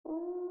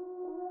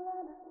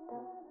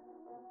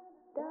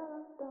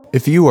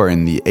If you are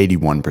in the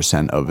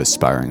 81% of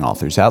aspiring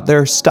authors out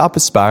there, stop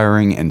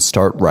aspiring and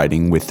start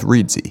writing with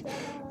Reedsy.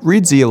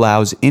 Reedsy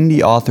allows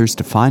indie authors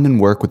to find and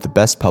work with the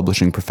best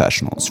publishing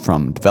professionals,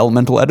 from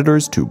developmental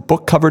editors to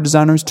book cover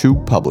designers to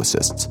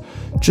publicists.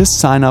 Just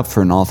sign up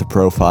for an author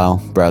profile,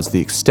 browse the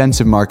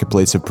extensive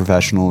marketplace of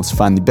professionals,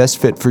 find the best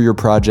fit for your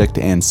project,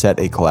 and set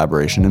a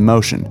collaboration in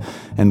motion.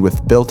 And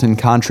with built-in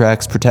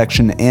contracts,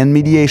 protection, and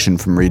mediation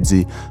from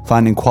Reedsy,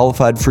 finding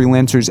qualified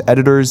freelancers,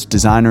 editors,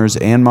 designers,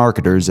 and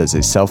marketers as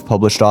a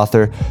self-published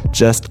author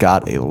just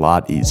got a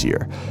lot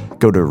easier.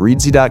 Go to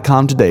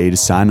Reedsy.com today to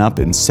sign up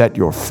and set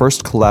your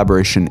first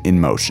collaboration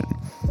in motion.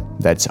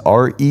 That's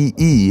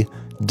REEDSY.com.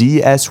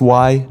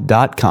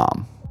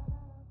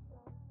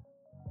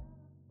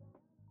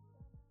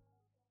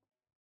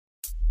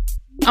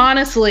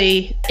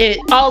 Honestly, it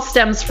all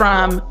stems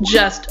from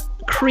just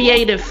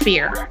creative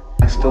fear.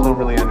 I still don't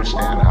really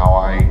understand how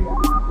I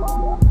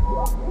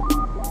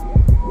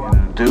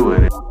do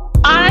it.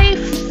 I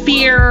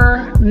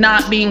fear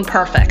not being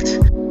perfect.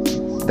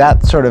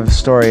 That sort of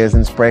story is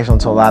inspirational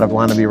to a lot of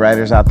wannabe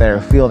writers out there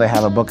who feel they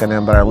have a book in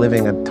them but are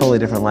living a totally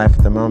different life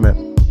at the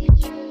moment.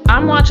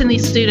 I'm watching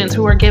these students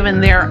who are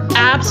given their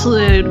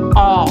absolute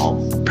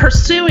all,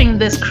 pursuing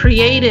this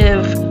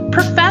creative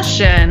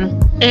profession,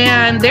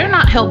 and they're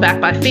not held back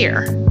by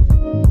fear.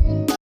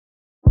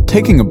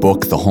 Taking a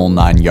book the whole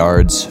 9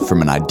 yards,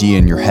 from an idea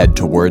in your head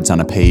to words on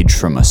a page,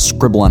 from a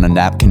scribble on a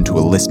napkin to a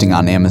listing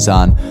on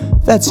Amazon,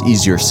 that's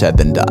easier said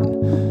than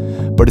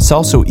done. But it's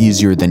also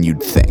easier than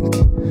you'd think.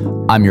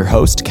 I'm your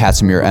host,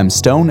 Casimir M.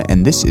 Stone,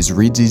 and this is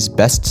Reedsy's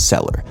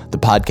Bestseller, the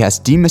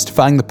podcast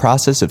demystifying the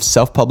process of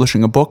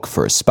self-publishing a book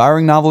for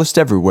aspiring novelists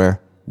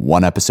everywhere,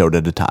 one episode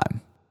at a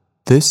time.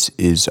 This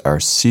is our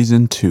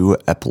Season 2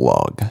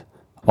 Epilogue.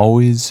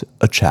 Always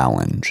a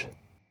challenge.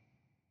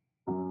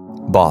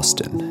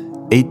 Boston,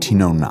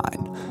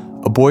 1809.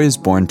 A boy is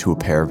born to a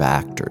pair of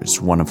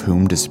actors, one of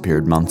whom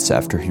disappeared months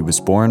after he was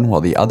born, while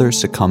the other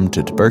succumbed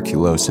to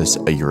tuberculosis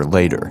a year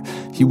later.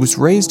 He was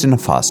raised in a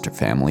foster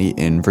family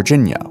in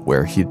Virginia,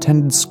 where he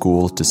attended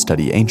school to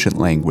study ancient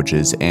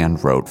languages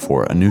and wrote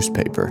for a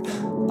newspaper.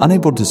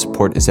 Unable to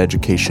support his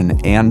education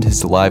and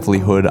his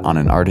livelihood on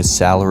an artist's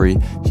salary,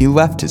 he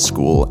left his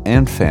school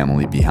and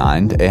family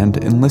behind and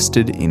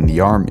enlisted in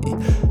the army.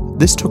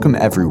 This took him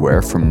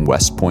everywhere from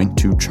West Point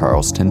to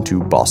Charleston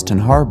to Boston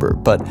Harbor,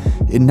 but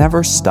it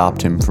never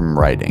stopped him from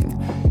writing.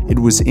 It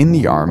was in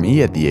the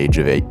Army at the age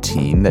of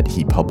 18 that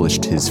he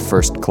published his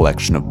first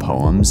collection of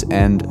poems,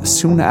 and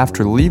soon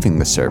after leaving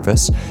the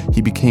service, he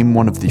became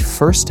one of the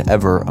first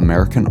ever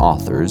American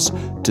authors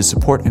to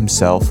support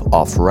himself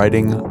off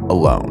writing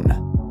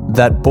alone.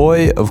 That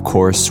boy, of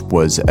course,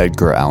 was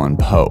Edgar Allan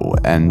Poe,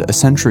 and a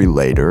century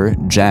later,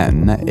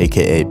 Jenn,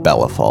 aka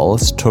Bella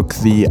Falls, took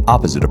the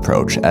opposite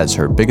approach as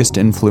her biggest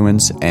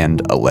influence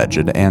and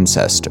alleged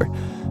ancestor.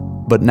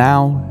 But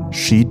now,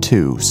 she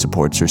too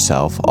supports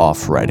herself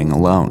off writing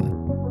alone.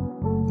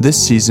 This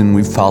season,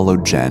 we've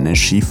followed Jenn as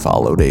she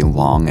followed a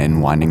long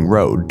and winding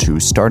road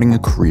to starting a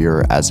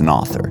career as an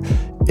author.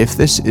 If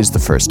this is the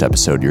first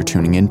episode you're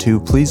tuning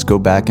into, please go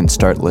back and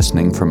start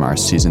listening from our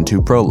Season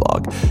 2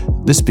 prologue.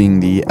 This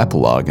being the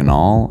epilogue and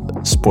all,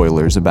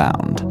 spoilers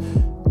abound.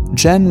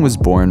 Jenn was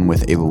born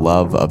with a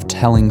love of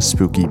telling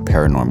spooky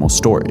paranormal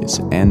stories,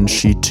 and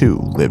she too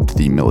lived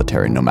the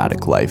military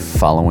nomadic life,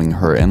 following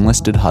her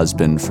enlisted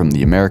husband from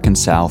the American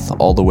South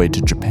all the way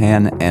to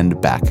Japan and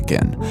back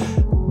again.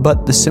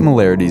 But the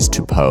similarities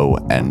to Poe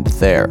end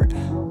there.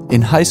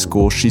 In high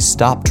school, she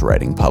stopped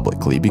writing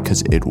publicly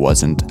because it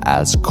wasn't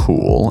as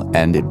cool,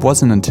 and it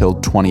wasn't until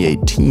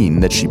 2018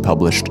 that she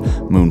published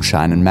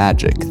Moonshine and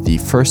Magic, the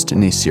first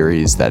in a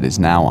series that is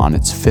now on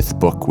its 5th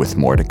book with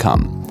more to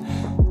come.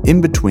 In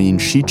between,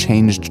 she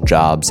changed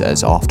jobs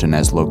as often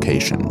as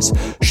locations.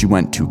 She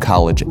went to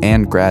college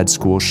and grad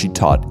school, she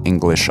taught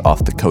English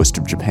off the coast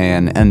of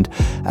Japan, and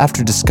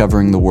after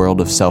discovering the world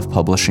of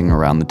self-publishing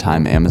around the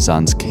time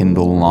Amazon's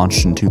Kindle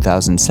launched in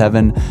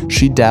 2007,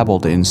 she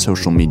dabbled in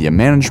social media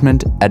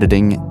management,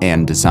 editing,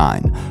 and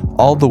design,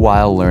 all the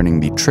while learning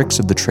the tricks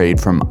of the trade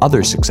from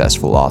other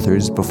successful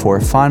authors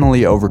before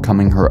finally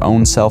overcoming her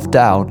own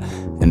self-doubt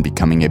and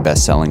becoming a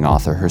best-selling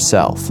author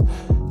herself.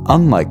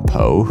 Unlike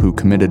Poe, who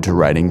committed to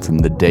writing from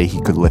the day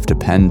he could lift a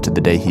pen to the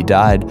day he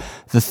died,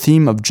 the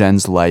theme of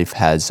Jenn's life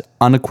has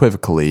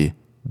unequivocally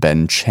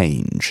been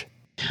change.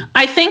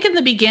 I think in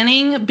the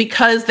beginning,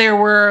 because there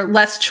were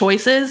less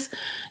choices,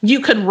 you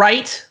could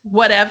write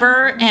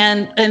whatever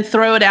and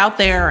throw it out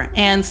there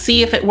and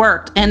see if it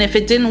worked. And if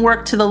it didn't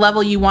work to the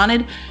level you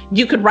wanted,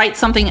 you could write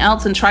something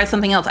else and try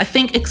something else. I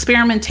think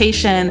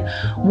experimentation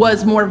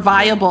was more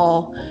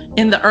viable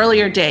in the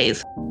earlier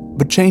days.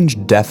 But change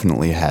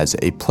definitely has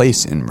a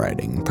place in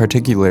writing,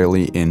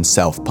 particularly in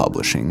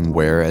self-publishing,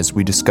 where, as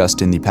we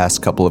discussed in the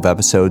past couple of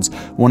episodes,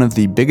 one of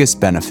the biggest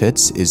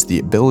benefits is the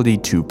ability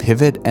to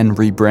pivot and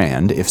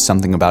rebrand if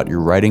something about your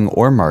writing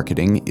or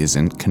marketing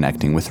isn't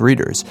connecting with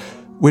readers,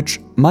 which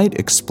might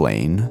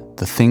explain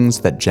the things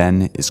that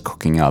Jenn is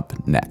cooking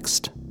up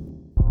next.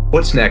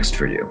 What's next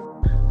for you?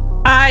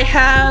 I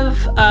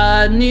have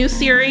a new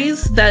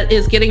series that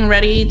is getting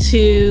ready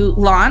to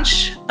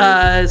launch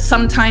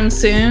sometime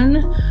soon,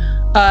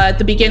 at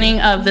the beginning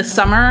of this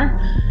summer.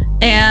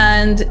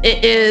 And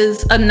it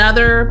is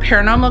another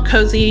paranormal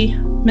cozy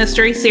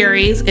mystery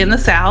series in the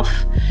South.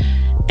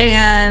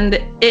 And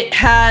it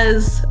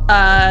has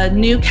a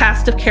new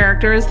cast of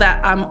characters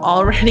that I'm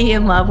already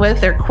in love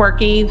with. They're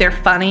quirky, they're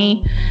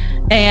funny,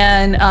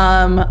 and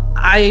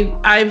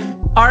I've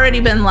already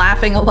been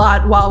laughing a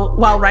lot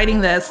while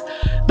writing this.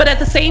 But at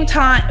the same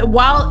time,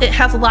 while it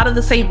has a lot of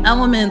the same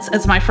elements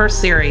as my first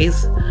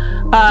series,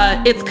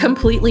 it's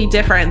completely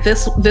different.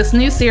 This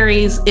new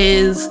series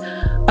is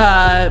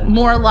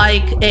more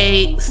like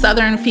a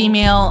Southern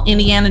female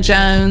Indiana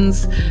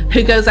Jones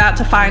who goes out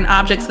to find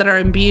objects that are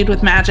imbued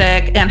with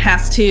magic and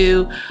has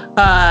to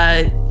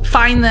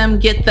find them,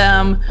 get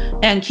them,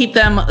 and keep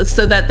them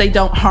so that they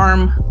don't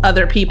harm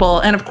other people.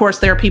 And of course,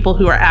 there are people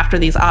who are after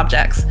these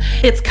objects.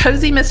 It's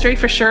cozy mystery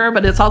for sure,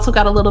 but it's also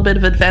got a little bit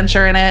of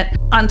adventure in it.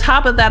 On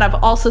top of that, I've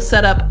also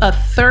set up a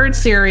third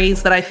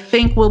series that I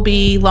think will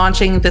be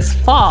launching this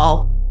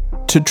fall.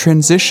 To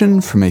transition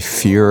from a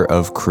fear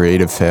of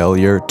creative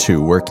failure to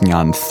working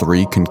on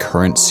 3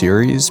 concurrent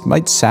series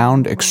might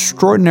sound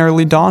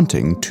extraordinarily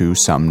daunting to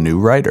some new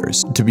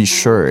writers. To be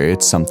sure,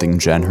 it's something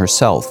Jenn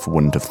herself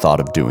wouldn't have thought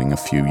of doing a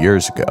few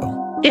years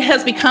ago. It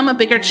has become a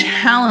bigger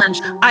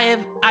challenge. I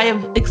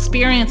have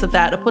experience of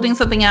that, of putting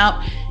something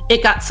out.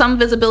 It got some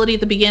visibility at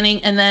the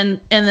beginning and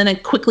then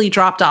it quickly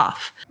dropped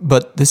off.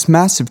 But this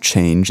massive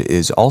change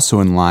is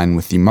also in line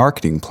with the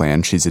marketing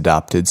plan she's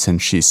adopted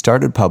since she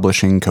started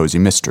publishing Cozy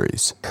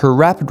Mysteries. Her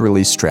rapid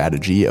release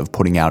strategy of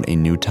putting out a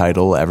new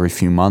title every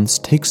few months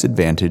takes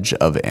advantage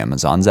of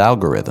Amazon's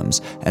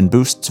algorithms and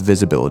boosts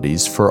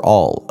visibilities for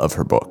all of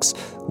her books,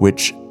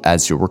 which,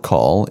 as you'll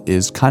recall,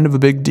 is kind of a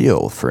big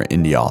deal for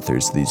indie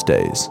authors these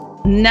days.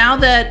 Now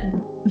that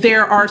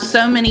there are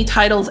so many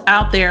titles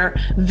out there,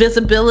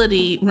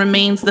 visibility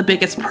remains the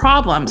biggest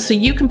problem. So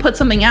you can put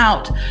something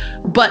out,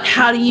 but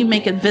how do you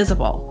make it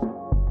visible?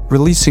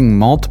 Releasing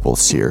multiple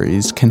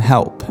series can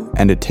help,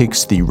 and it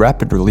takes the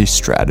rapid release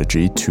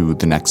strategy to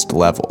the next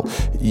level.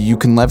 You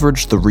can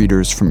leverage the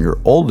readers from your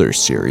older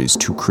series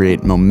to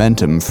create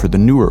momentum for the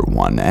newer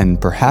one,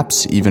 and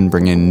perhaps even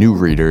bring in new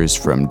readers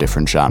from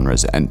different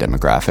genres and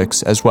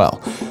demographics as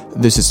well.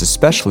 This is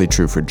especially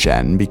true for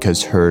Jenn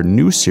because her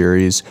new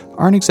series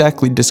aren't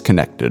exactly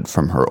disconnected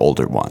from her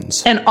older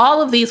ones. And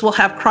all of these will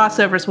have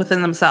crossovers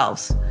within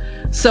themselves.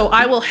 So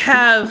I will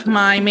have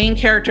my main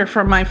character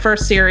from my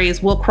first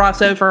series will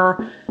cross over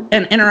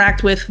and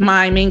interact with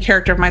my main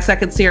character of my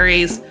second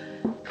series,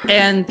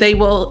 and they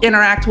will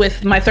interact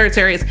with my third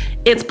series.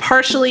 It's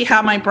partially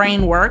how my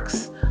brain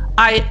works.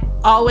 I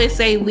always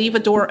say leave a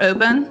door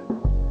open.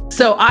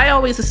 So I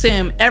always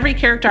assume every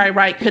character I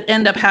write could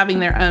end up having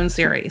their own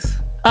series.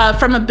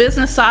 From a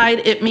business side,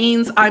 it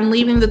means I'm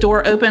leaving the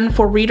door open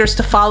for readers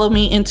to follow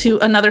me into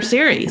another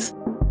series.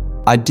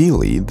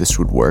 Ideally, this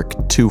would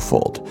work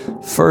twofold.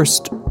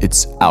 First,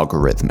 it's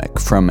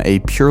algorithmic. From a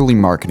purely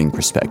marketing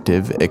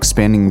perspective,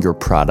 expanding your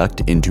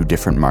product into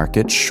different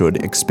markets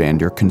should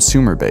expand your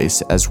consumer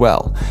base as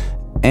well.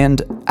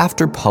 And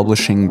after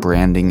publishing,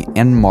 branding,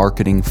 and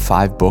marketing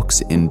 5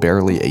 books in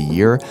barely a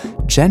year,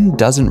 Jenn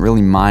doesn't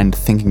really mind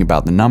thinking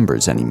about the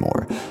numbers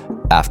anymore.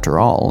 After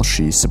all,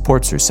 she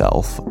supports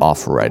herself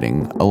off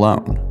writing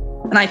alone.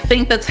 And I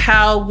think that's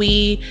how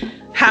we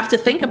have to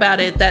think about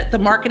it, that the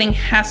marketing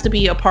has to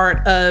be a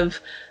part of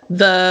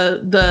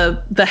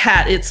the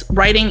hat. It's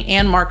writing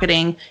and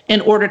marketing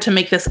in order to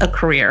make this a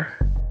career.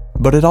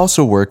 But it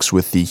also works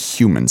with the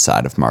human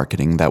side of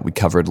marketing that we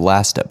covered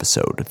last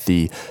episode,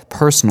 the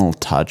personal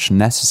touch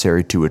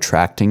necessary to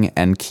attracting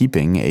and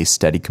keeping a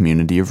steady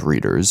community of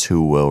readers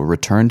who will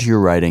return to your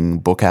writing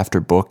book after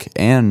book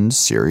and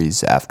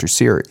series after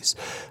series.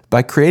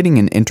 By creating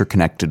an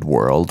interconnected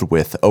world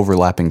with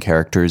overlapping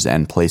characters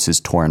and places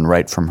torn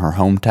right from her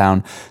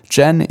hometown,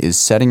 Jenn is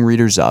setting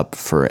readers up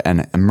for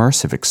an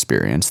immersive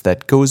experience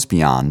that goes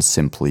beyond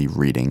simply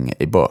reading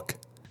a book.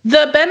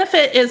 The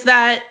benefit is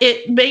that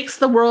it makes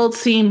the world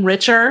seem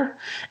richer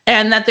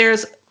and that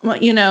there's,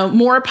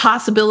 more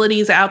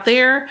possibilities out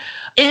there.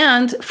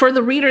 And for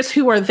the readers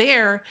who are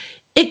there,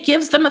 it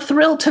gives them a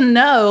thrill to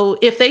know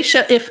if they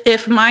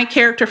if my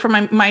character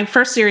from my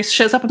first series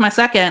shows up in my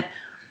second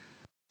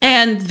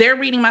and they're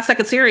reading my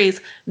second series,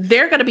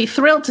 they're going to be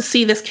thrilled to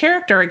see this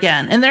character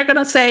again. And they're going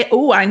to say,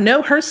 oh, I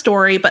know her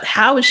story, but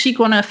how is she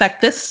going to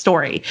affect this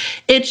story?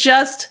 It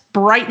just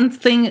brightens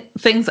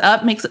things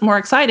up, makes it more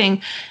exciting.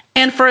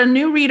 And for a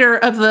new reader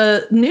of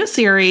the new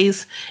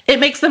series, it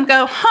makes them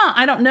go,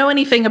 I don't know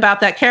anything about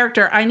that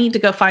character. I need to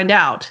go find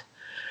out.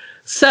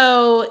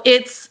 So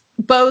it's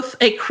both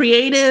a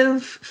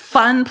creative,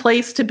 fun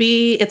place to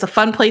be. It's a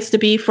fun place to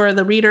be for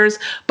the readers,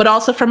 but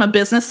also from a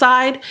business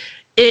side,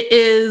 it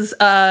is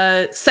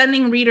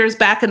sending readers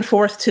back and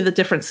forth to the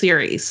different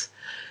series.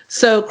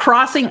 So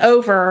crossing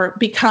over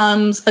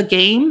becomes a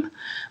game,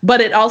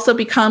 but it also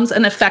becomes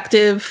an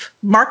effective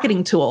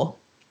marketing tool.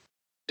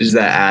 Does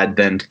that add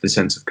then to the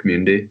sense of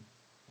community?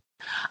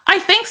 I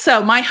think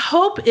so. My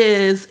hope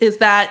is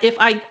that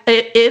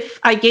if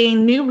I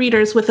gain new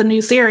readers with a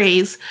new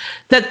series,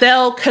 that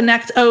they'll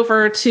connect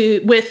over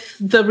with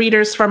the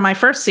readers from my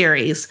first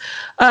series,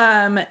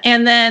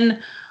 and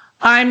then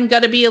I'm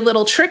going to be a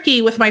little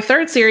tricky with my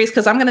third series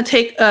because I'm going to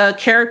take a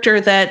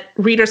character that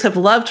readers have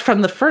loved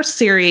from the first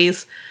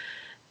series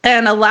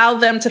and allow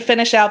them to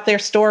finish out their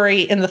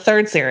story in the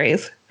third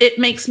series. It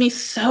makes me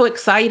so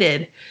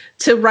excited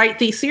to write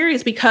these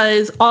series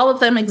because all of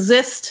them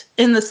exist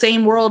in the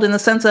same world in the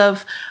sense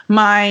of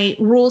my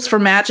rules for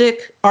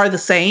magic are the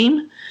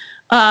same.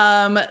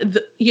 While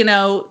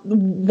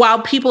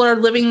people are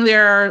living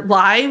their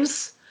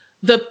lives,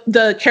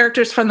 the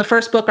characters from the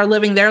first book are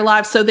living their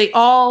lives. So they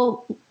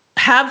all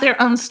have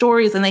their own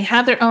stories and they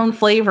have their own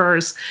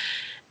flavors,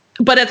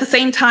 but at the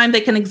same time, they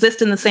can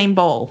exist in the same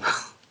bowl.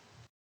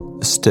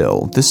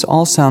 Still, this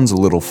all sounds a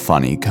little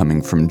funny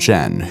coming from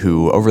Jenn,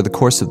 who over the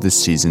course of this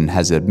season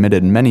has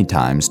admitted many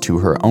times to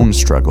her own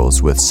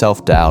struggles with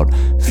self-doubt,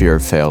 fear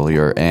of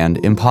failure,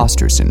 and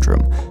imposter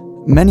syndrome.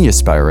 Many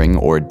aspiring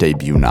or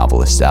debut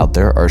novelists out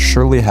there are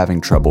surely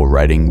having trouble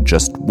writing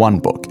just one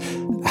book.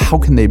 How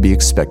can they be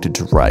expected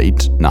to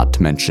write, not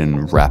to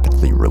mention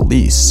rapidly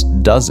release,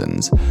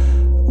 dozens?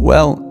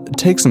 Well,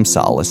 take some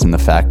solace in the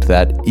fact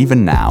that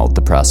even now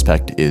the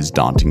prospect is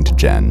daunting to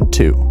Jenn,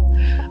 too.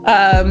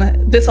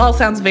 This all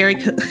sounds very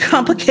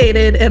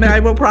complicated, and I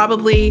will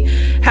probably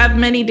have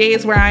many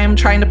days where I am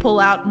trying to pull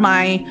out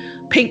my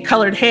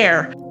pink-colored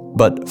hair.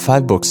 But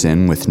 5 books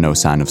in with no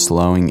sign of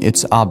slowing,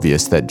 it's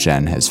obvious that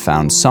Jenn has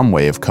found some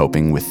way of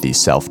coping with the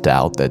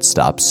self-doubt that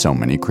stops so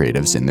many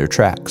creatives in their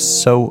tracks.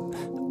 So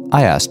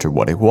I asked her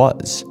what it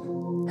was.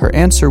 Her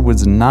answer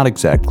was not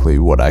exactly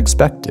what I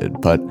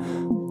expected, but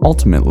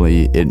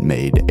ultimately it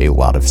made a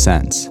lot of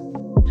sense.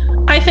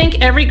 I think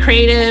every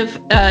creative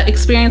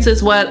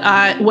experiences what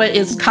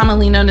is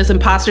commonly known as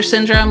imposter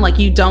syndrome, like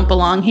you don't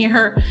belong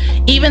here.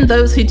 Even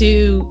those who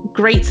do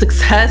great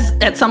success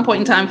at some point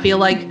in time feel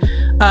like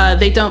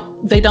they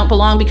don't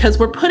belong because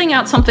we're putting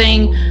out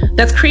something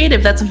that's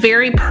creative, that's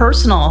very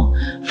personal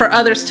for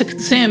others to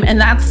consume,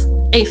 and that's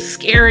a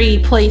scary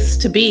place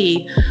to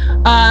be.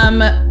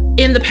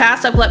 In the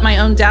past, I've let my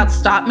own doubts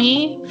stop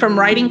me from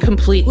writing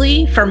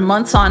completely for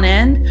months on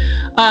end.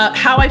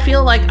 How I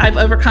feel like I've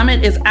overcome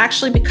it is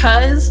actually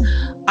because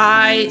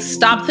I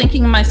stopped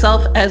thinking of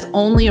myself as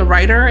only a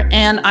writer,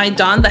 and I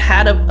donned the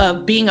hat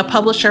of being a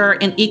publisher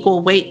in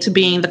equal weight to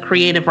being the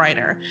creative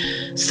writer.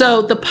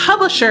 So the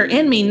publisher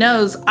in me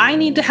knows I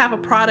need to have a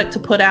product to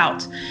put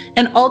out.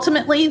 And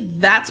ultimately,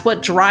 that's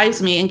what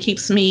drives me and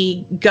keeps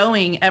me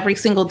going every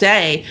single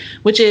day,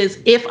 which is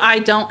if I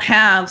don't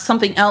have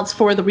something else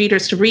for the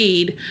readers to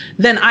read,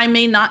 then I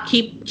may not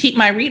keep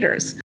my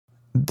readers.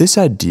 This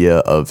idea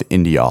of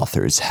indie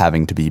authors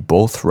having to be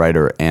both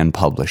writer and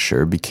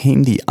publisher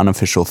became the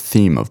unofficial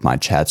theme of my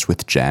chats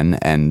with Jenn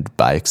and,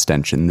 by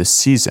extension, this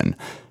season.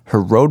 Her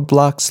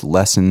roadblocks,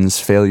 lessons,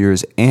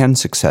 failures, and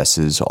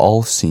successes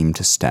all seem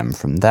to stem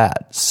from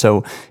that.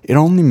 So it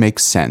only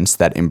makes sense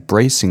that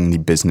embracing the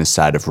business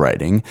side of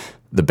writing,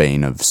 the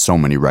bane of so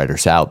many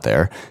writers out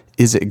there,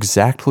 is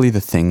exactly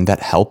the thing that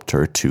helped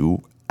her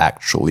to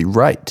actually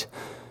write.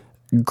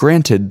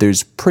 Granted,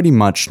 there's pretty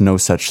much no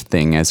such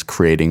thing as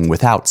creating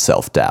without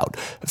self-doubt.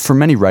 For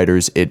many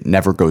writers, it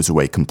never goes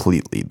away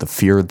completely. The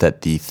fear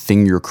that the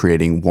thing you're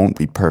creating won't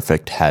be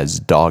perfect has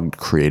dogged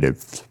creative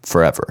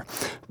forever.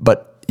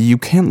 But you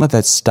can't let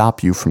that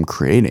stop you from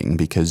creating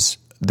because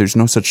there's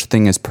no such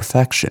thing as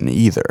perfection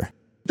either.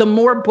 The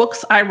more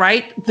books I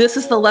write, this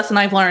is the lesson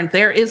I've learned.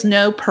 There is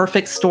no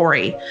perfect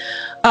story.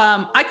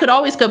 I could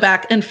always go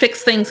back and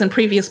fix things in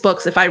previous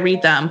books if I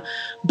read them,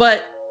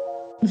 but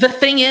the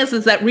thing is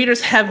that readers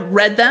have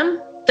read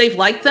them, they've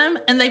liked them,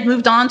 and they've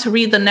moved on to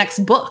read the next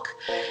book.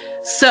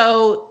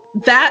 So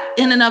that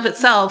in and of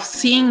itself,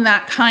 seeing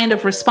that kind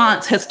of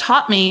response has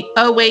taught me,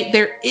 oh, wait,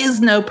 there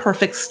is no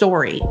perfect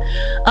story.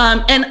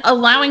 And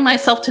allowing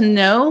myself to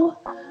know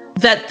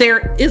that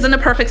there isn't a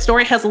perfect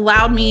story has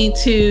allowed me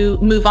to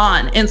move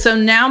on. And so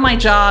now my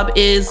job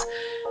is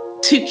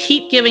to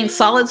keep giving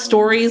solid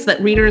stories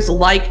that readers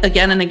like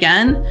again and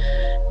again.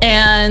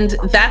 And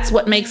that's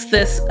what makes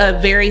this a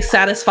very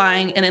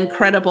satisfying and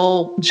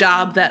incredible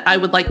job that I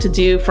would like to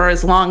do for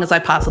as long as I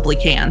possibly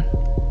can.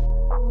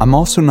 I'm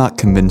also not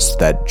convinced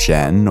that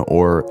Jenn,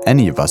 or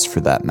any of us for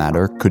that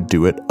matter, could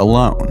do it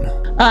alone.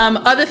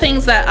 Other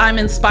things that I'm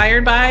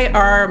inspired by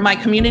are my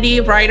community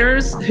of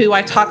writers who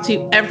I talk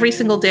to every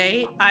single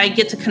day. I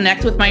get to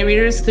connect with my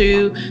readers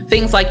through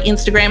things like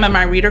Instagram and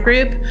my reader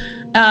group.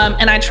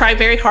 And I try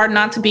very hard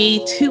not to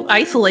be too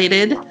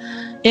isolated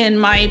in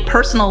my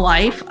personal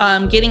life.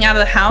 Getting out of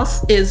the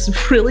house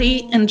is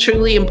really and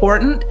truly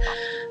important.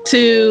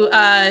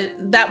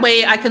 That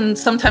way I can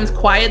sometimes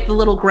quiet the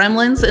little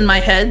gremlins in my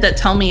head that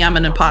tell me I'm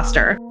an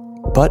imposter.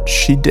 But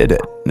she did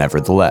it,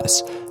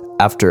 nevertheless.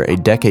 After a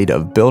decade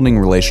of building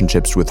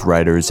relationships with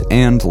writers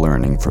and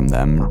learning from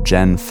them,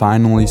 Jenn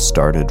finally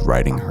started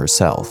writing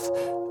herself.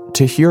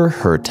 To hear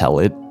her tell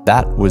it,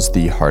 that was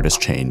the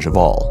hardest change of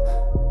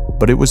all.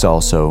 But it was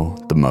also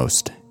the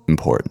most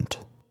important.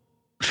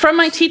 From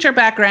my teacher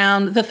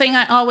background, the thing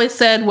I always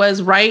said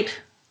was write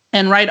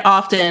and write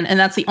often, and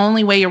that's the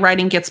only way your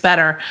writing gets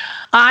better.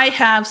 I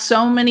have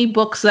so many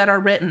books that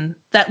are written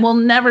that will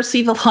never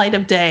see the light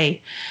of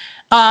day.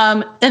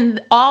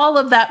 And all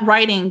of that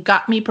writing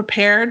got me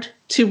prepared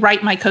to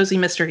write my cozy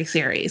mystery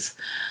series.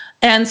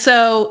 And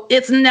so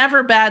it's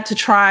never bad to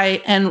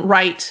try and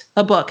write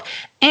a book.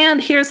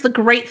 And here's the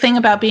great thing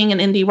about being an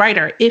indie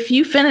writer. If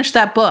you finish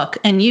that book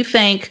and you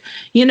think,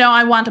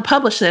 I want to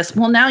publish this,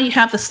 well, now you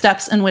have the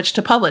steps in which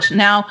to publish.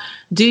 Now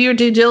do your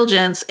due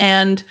diligence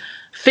and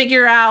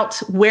figure out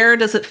where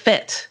does it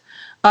fit?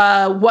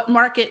 What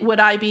market would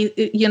I be,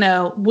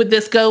 would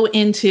this go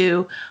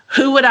into?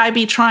 Who would I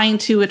be trying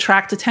to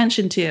attract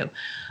attention to?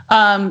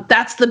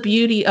 That's the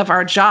beauty of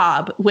our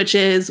job, which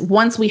is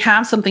once we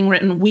have something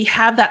written, we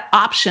have that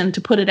option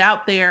to put it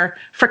out there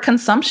for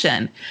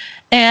consumption.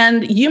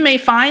 And you may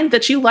find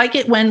that you like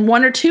it when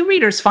 1 or 2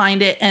 readers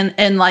find it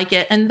and like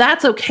it, and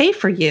that's okay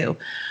for you.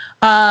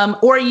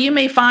 Or you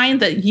may find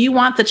that you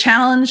want the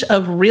challenge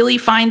of really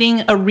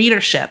finding a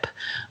readership,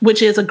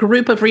 which is a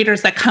group of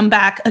readers that come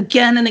back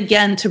again and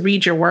again to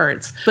read your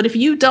words. But if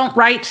you don't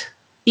write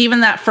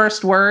even that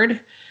first word,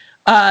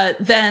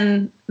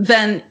 then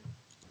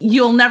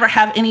you'll never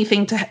have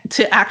anything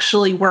to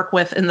actually work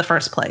with in the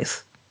first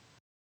place.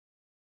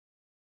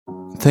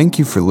 Thank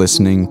you for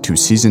listening to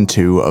Season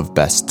 2 of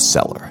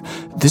Bestseller.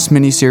 This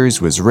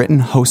miniseries was written,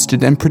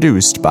 hosted, and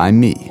produced by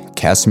me,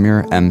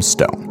 Casimir M.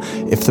 Stone.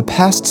 If the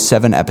past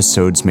 7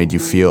 episodes made you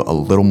feel a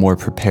little more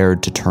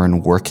prepared to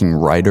turn working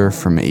writer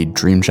from a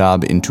dream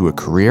job into a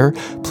career,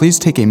 please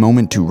take a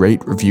moment to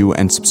rate, review,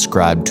 and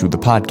subscribe to the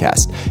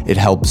podcast. It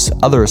helps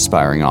other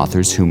aspiring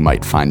authors who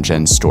might find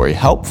Jenn's story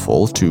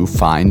helpful to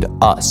find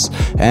us.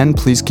 And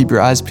please keep your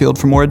eyes peeled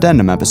for more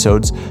addendum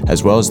episodes,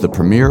 as well as the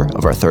premiere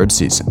of our 3rd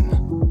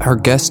season. Our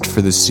guest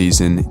for this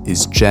season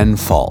is Jenn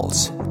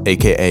Falls,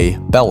 aka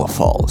Bella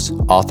Falls,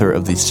 author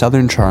of the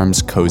Southern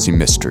Charms Cozy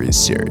Mysteries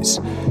series.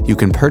 You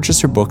can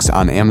purchase her books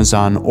on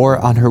Amazon or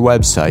on her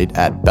website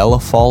at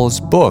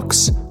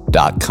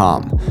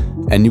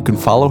bellafallsbooks.com. And you can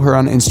follow her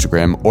on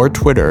Instagram or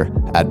Twitter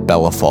at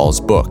Bella Falls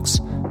Books.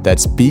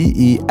 That's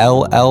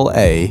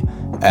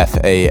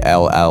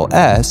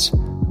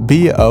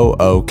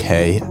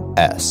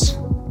BELLAFALLSBOOKS.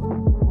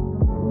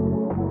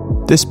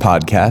 This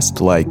podcast,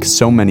 like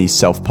so many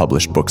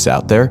self-published books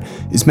out there,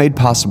 is made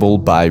possible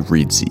by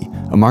Reedsy,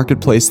 a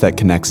marketplace that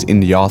connects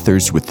indie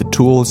authors with the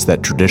tools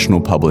that traditional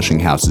publishing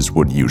houses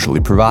would usually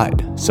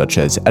provide, such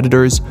as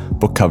editors,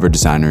 book cover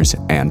designers,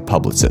 and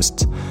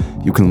publicists.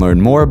 You can learn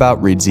more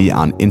about Reedsy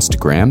on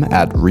Instagram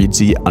at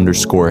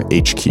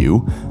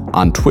Reedsy_HQ,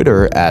 on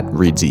Twitter at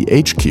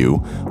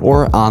ReedsyHQ,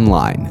 or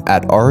online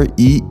at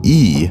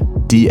reedsy.com.